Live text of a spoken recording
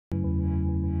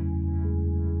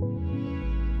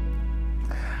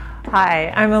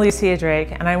Hi, I'm Alicia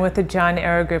Drake, and I'm with the John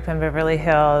Arrow Group in Beverly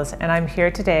Hills, and I'm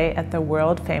here today at the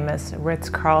world-famous Ritz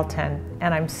Carlton,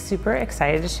 and I'm super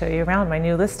excited to show you around my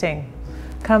new listing.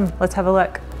 Come, let's have a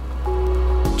look.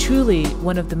 Truly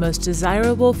one of the most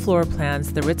desirable floor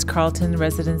plans the Ritz Carlton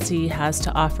Residency has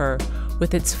to offer.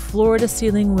 With its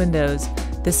floor-to-ceiling windows,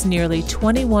 this nearly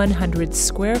 2,100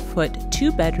 square foot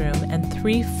 2-bedroom and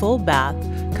 3 full bath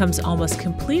comes almost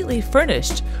completely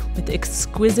furnished with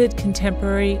exquisite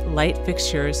contemporary light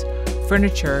fixtures,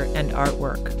 furniture, and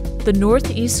artwork. The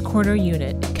northeast corner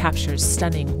unit captures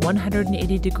stunning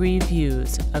 180-degree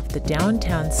views of the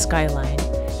downtown skyline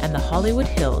and the Hollywood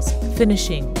Hills,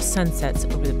 finishing with sunsets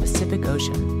over the Pacific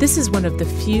Ocean. This is one of the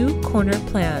few corner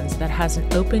plans that has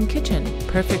an open kitchen,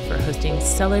 perfect for hosting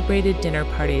celebrated dinner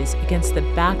parties against the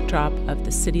backdrop of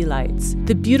the city lights.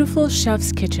 The beautiful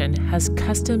chef's kitchen has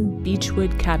custom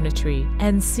beechwood cabinetry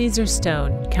and Caesar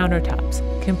stone countertops,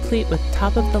 complete with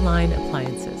top-of-the-line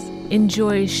appliances.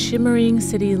 Enjoy shimmering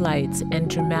city lights and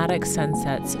dramatic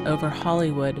sunsets over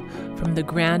Hollywood from the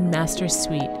Grand Master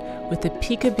Suite with a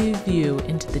peekaboo view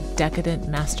into the decadent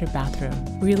master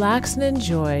bathroom. Relax and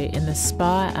enjoy in the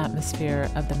spa atmosphere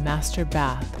of the master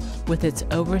bath with its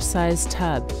oversized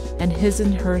tub and his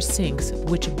and her sinks,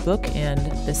 which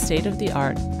bookend the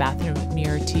state-of-the-art bathroom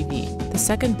mirror TV. The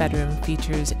second bedroom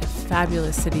features a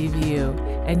fabulous city view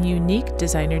and unique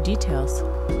designer details.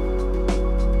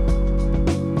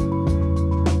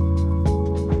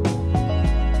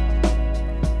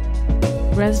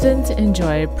 Residents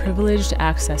enjoy privileged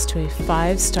access to a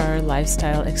 5-star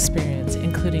lifestyle experience,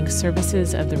 including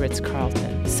services of the Ritz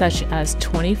Carlton, such as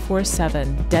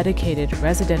 24/7 dedicated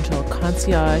residential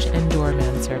concierge and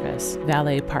doorman service,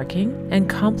 valet parking, and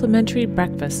complimentary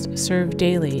breakfast served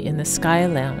daily in the Sky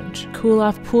Lounge. Cool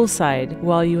off poolside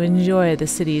while you enjoy the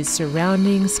city's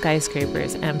surrounding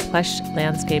skyscrapers and plush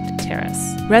landscaped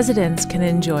terrace. Residents can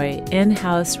enjoy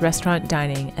in-house restaurant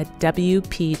dining at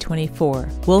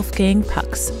WP24, Wolfgang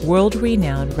Puck's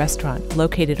world-renowned restaurant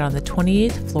located on the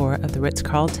 28th floor of the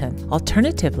Ritz-Carlton.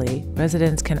 Alternatively,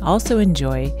 residents can also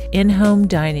enjoy in-home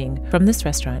dining from this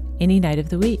restaurant any night of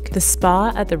the week. The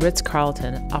spa at the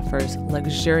Ritz-Carlton offers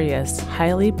luxurious,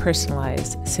 highly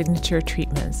personalized signature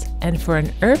treatments, and for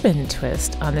an urban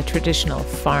twist on the traditional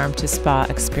farm-to-spa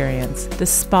experience, the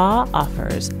spa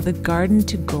offers the Garden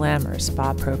to Glamour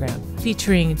spa program,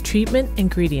 featuring treatment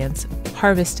ingredients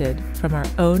harvested from our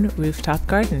own rooftop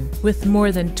garden. With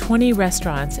more than 20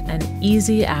 restaurants and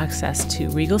easy access to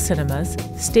Regal Cinemas,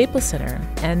 Staples Center,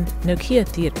 and NOKIA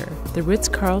Theater, the Ritz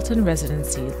Carlton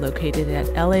Residency, located at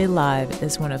LA Live,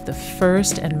 is one of the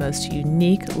first and most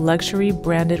unique luxury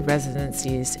branded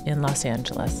residencies in Los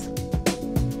Angeles.